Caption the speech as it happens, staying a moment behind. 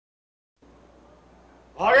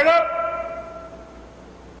Hog it up!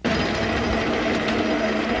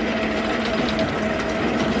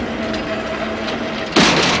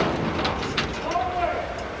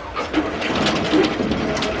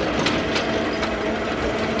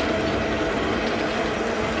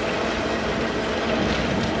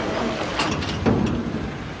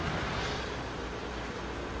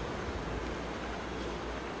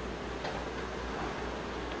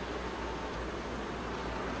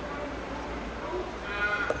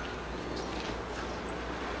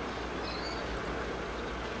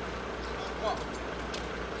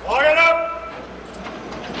 Hog it up!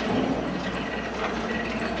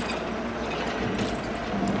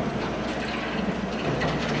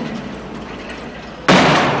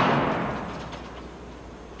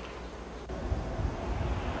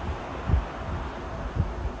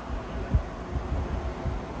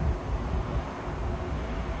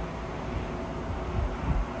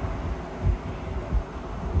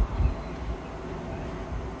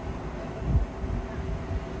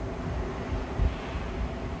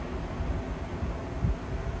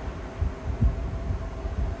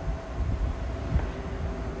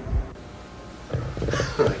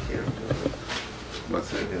 I can't do it.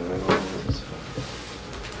 What's it doing? What's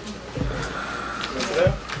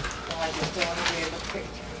that? I just don't want to be able to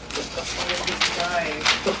picture this guy.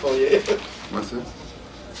 Oh, yeah. What's it?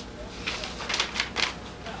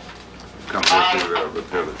 Come here to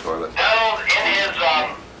repair the toilet. Donald, in his,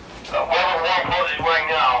 whatever warm clothes he's wearing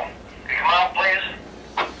now. Can you come out, please?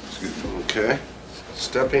 Excuse me. Okay.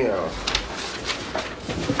 Stepping out.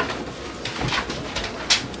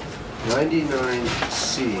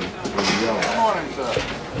 99C in yellow. Good morning, sir.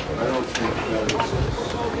 I don't think that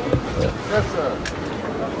exists. Yes, sir.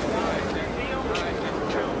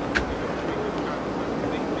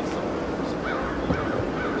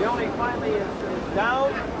 The only finally is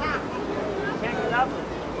down, can't get up,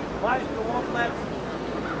 bicycle won't let.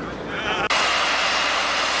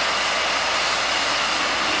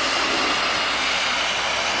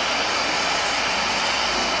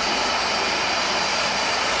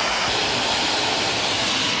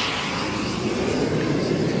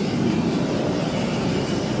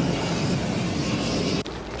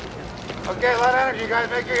 Okay, let energy, guys.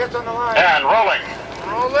 Make your hits on the line. And rolling.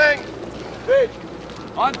 Rolling. Pitch.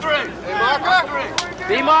 On three. Hey, marker.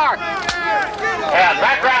 Be marked. And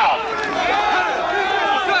background.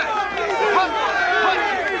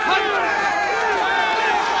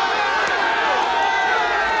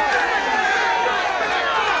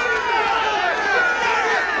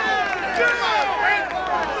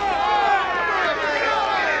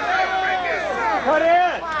 Cut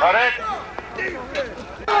in. Cut it.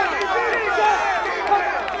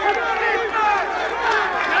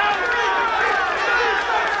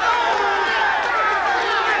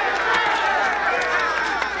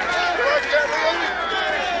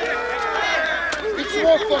 Get some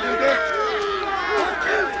more fucking dick.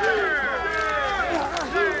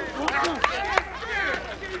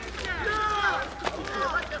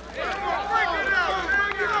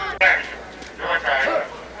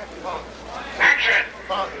 Action.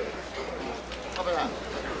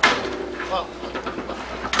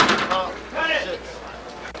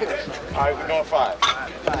 All right, we're going 5.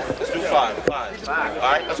 Let's do 5. All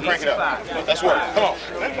right, let's crank it up. Let's work. Come on.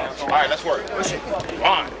 All right, let's work.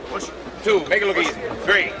 1, 2, make it look easy.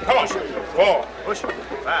 3, come on. 4,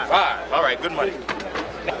 5. All right, good money.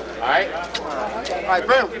 All right. All right,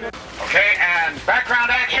 Bill. Okay, and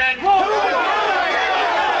background action.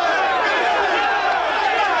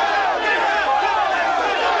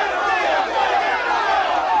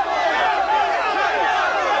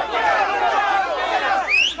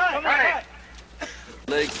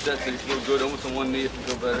 Legs set so you feel good, almost on one knee if you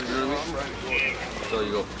feel better, you know what I mean? So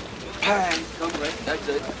you go, bang, come right, that's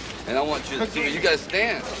it. And I want you to see, you gotta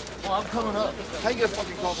stand. Well, I'm coming up. How you get a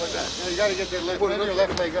fucking call like that? You gotta get that left, your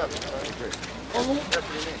left leg up.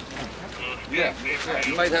 Yeah,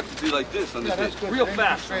 you might have to do like this on this thing. Real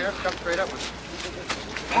fast. Straight up, come straight up.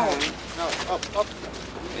 Bang. No, up.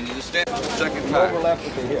 And you just stand for the second time. Overlap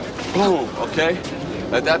with the hip. Boom, okay?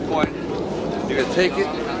 At that point, you're gonna take it,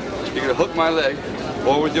 you're gonna hook my leg,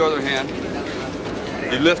 or with your other hand,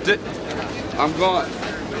 you lift it, I'm gone.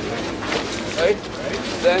 Right?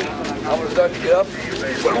 Then, I'm gonna start to get up.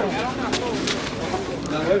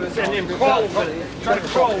 And then crawl with it. Try to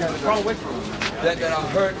crawl with it. Then I'm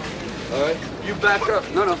hurt. All right? You back up.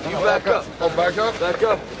 No, you back up. Oh, back up? Back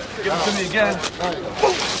up. Give it to me again.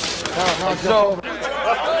 No, So,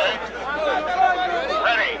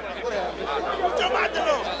 Ready.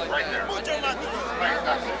 Right there.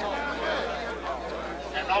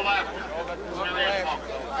 And no left.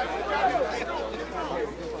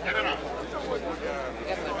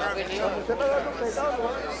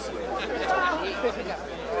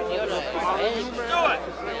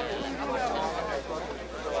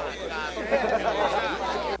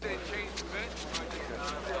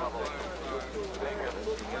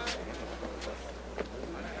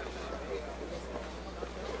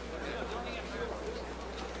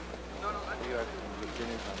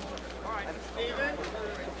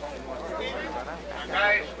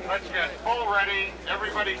 Guys, let's get full ready.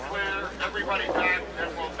 Everybody clear. Everybody back.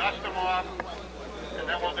 Then we'll dust them off. And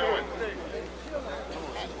then we'll do it.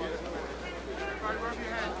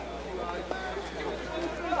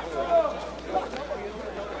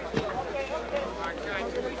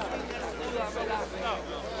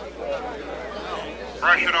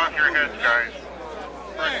 Brush it off your heads, guys.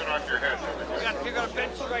 Brush it off your heads. You got a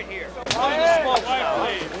bench right here.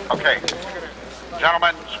 Okay.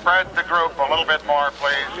 Gentlemen, spread the group a little bit more,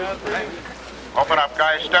 please. Open up,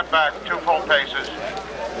 guys. Step back 2 full paces.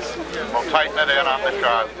 We'll tighten it in on the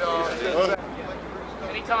shot.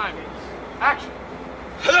 Anytime. Action.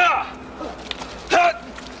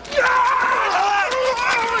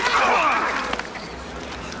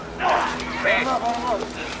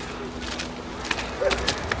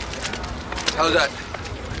 How's that?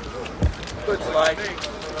 Good slide.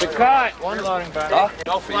 The cut. One loading back. Huh?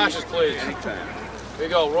 No flashes, please. Anytime. Here we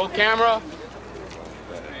go. Roll camera.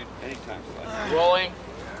 Anytime. Rolling.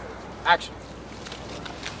 Action.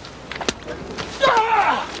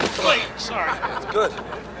 Sorry. That's good.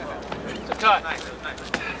 It's a cut.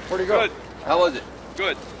 Pretty good. How was it?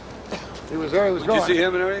 Good. He was there, he was Did going. you see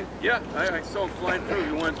him and everything? Yeah, I saw him flying through.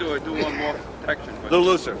 You want to do one more protection. A little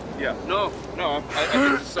looser. Yeah, no, I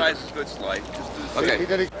think the size is good slide. Just do the Okay. He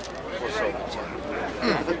did it.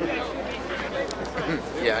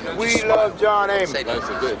 Yeah, I know. We love John Amos. That's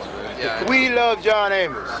good. Yeah. We love John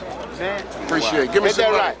Amos. Appreciate it. Give me Ain't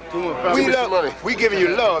some that money. right? Give me some money. We giving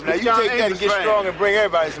you love. Now you John take that and Amos get fan. strong and bring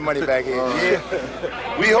everybody some money back here.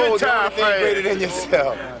 Yeah. We hold the only thing greater than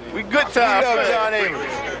yourself. We good We time. love John Amos.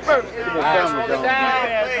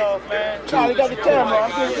 Charlie got the camera.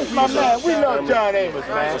 This is my man. We love John Amos,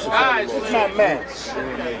 man. Guys, This is my man.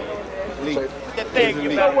 thank you.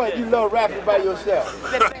 You know what? You love rapping by yourself.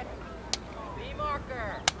 C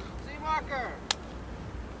marker. C marker.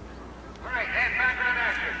 All right, and background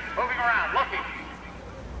action. Moving around, looking.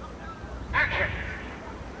 Action.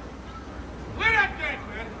 Clear that gate,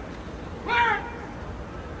 man. Clear it.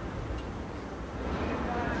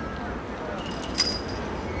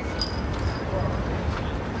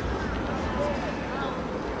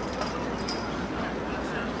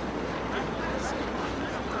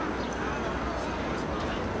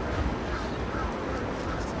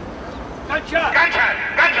 Gunshot! Gunshot!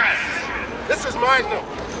 Gunshot! This is mine now.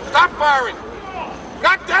 Stop firing.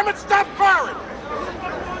 God damn it, stop firing.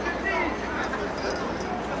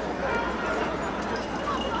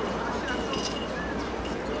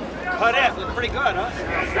 Cut it. Looks pretty good, huh?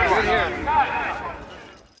 Right here.